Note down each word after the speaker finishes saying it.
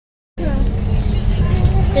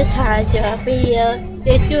just how you feel.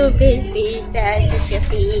 The two baby that you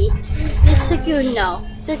feel. Just so you know,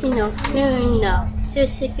 no.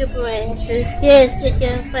 Just so you just so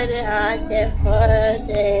you for the heart that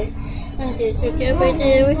forces. And just so you for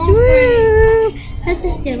the true. I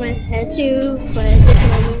said you might have to, but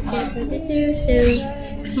it's not for the two soon.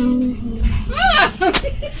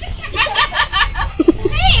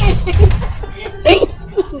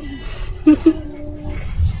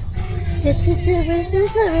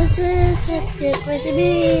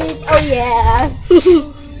 Oh yeah.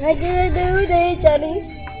 I can do that, Johnny.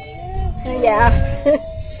 Yeah.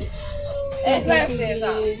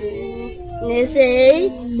 Nè sĩ,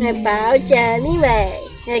 nè bảo Johnny về.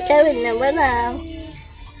 Nè Kevin nè bắt nào.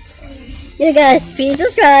 You guys, please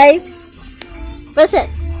subscribe. Press it.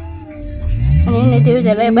 And then they do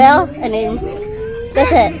the label, and then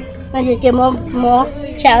that's it. Now you get more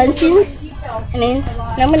challenges, and then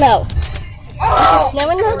let me know. Let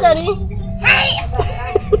me know, Johnny.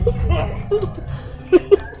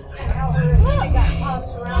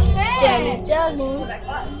 Johnny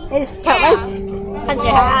is coming. Punch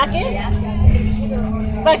your heart.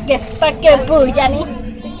 Bucket boo, Johnny.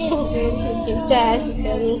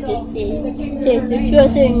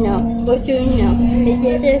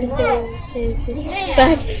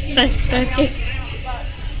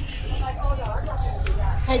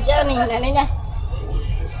 Hey Johnny, nè nè.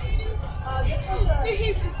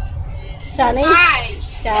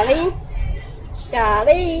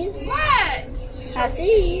 Charlie. What? I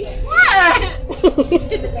see. What?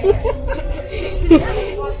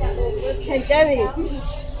 Hey Charlie.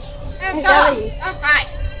 Hey Charlie. Hi.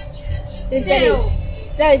 Hey Charlie.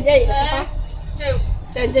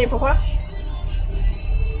 Chơi Phật Pháp.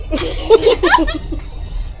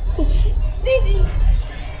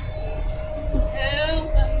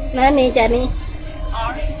 Nè nè Johnny.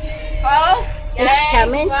 Oh. It's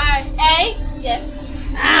coming. A. Yes.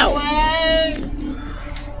 Ow.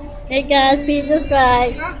 Hey guys, please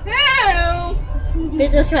subscribe.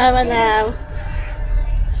 Please subscribe right now.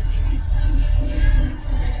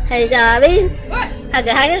 Hey Charlie. What? Hả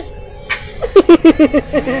chị Hằng?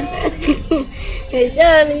 Hey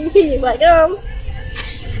Charlie, hi vậy không?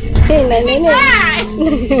 Hi này nè nè.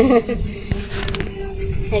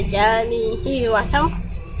 Hey Charlie, hi vậy không?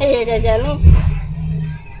 Hey Charlie.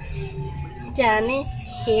 Johnny,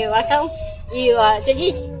 hi vậy không? Hi vậy cho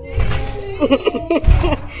gì?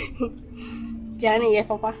 Johnny vậy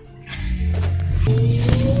không?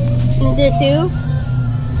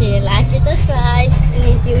 Do like and subscribe, and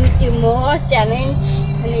then do more challenge,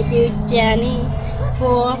 and then do Johnny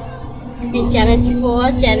 4 and challenge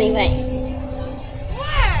 4 Johnny way.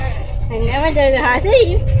 I never do the hard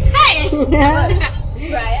thing. Hey!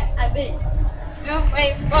 Right, I bet. No,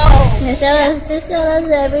 wait, whoa. Shout out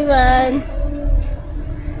to everyone.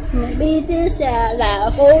 Maybe this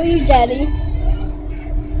là for you Johnny.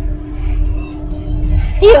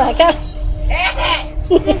 Here I come.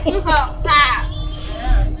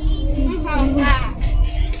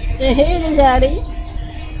 Here is Johnny.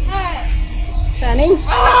 Johnny.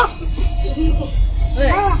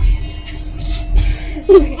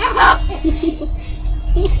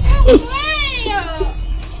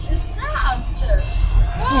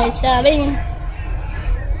 Hey Johnny.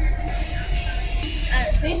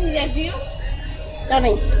 This is you.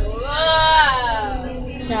 Johnny.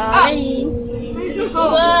 Johnny.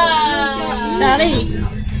 Johnny.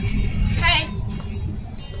 Hey.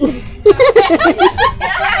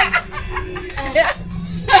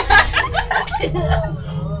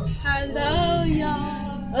 Hello,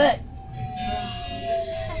 y'all. Look.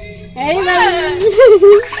 Hey, buddy.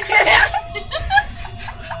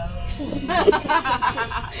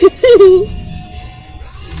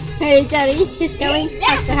 Hey, Johnny, he's coming.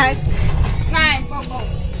 Have to hug. Nine, whoa.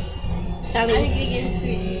 Johnny.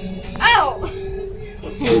 Oh.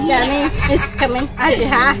 Hey, Johnny, he's coming. Have to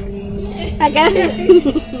hug. I got it.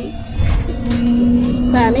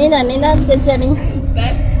 Johnny.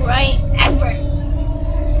 Best right ever.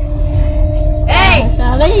 Hey!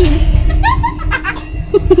 Sorry.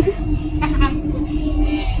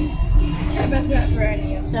 Best right for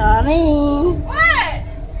any of Sorry. What?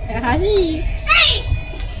 Sorry. Hey.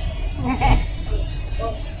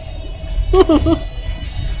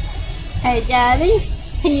 Hey, Johnny,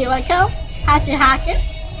 here I come. How'd you hack it?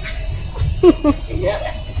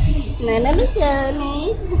 Nè nó biết chờ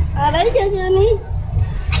nè. Ở đấy cho Johnny.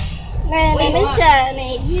 Nè nó biết chờ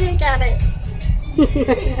nè. Dưa chờ này.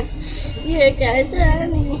 Dưa chờ cho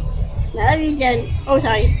nè. Nè đi chờ. Ôi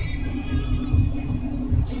trời.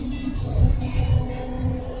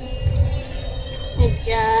 Hey,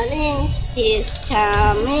 Johnny. is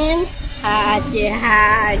coming. Haji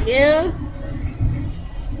Haju.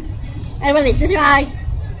 Everybody, this guy.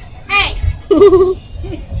 Hey.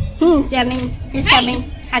 Jenny, he's coming.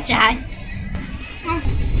 Haji Hai.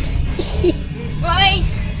 Wait.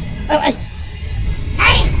 Oh,